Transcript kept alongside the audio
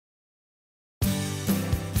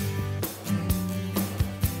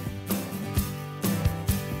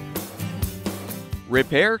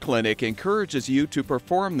Repair Clinic encourages you to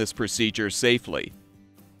perform this procedure safely.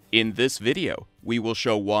 In this video, we will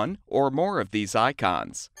show one or more of these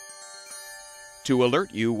icons to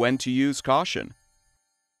alert you when to use caution.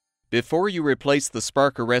 Before you replace the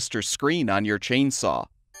spark arrestor screen on your chainsaw,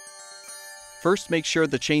 first make sure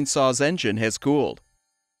the chainsaw's engine has cooled.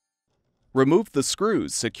 Remove the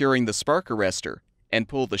screws securing the spark arrestor and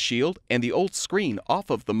pull the shield and the old screen off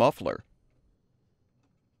of the muffler.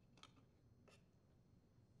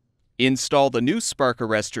 Install the new spark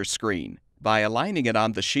arrestor screen by aligning it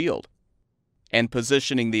on the shield and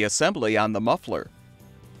positioning the assembly on the muffler.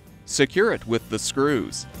 Secure it with the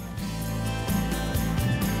screws.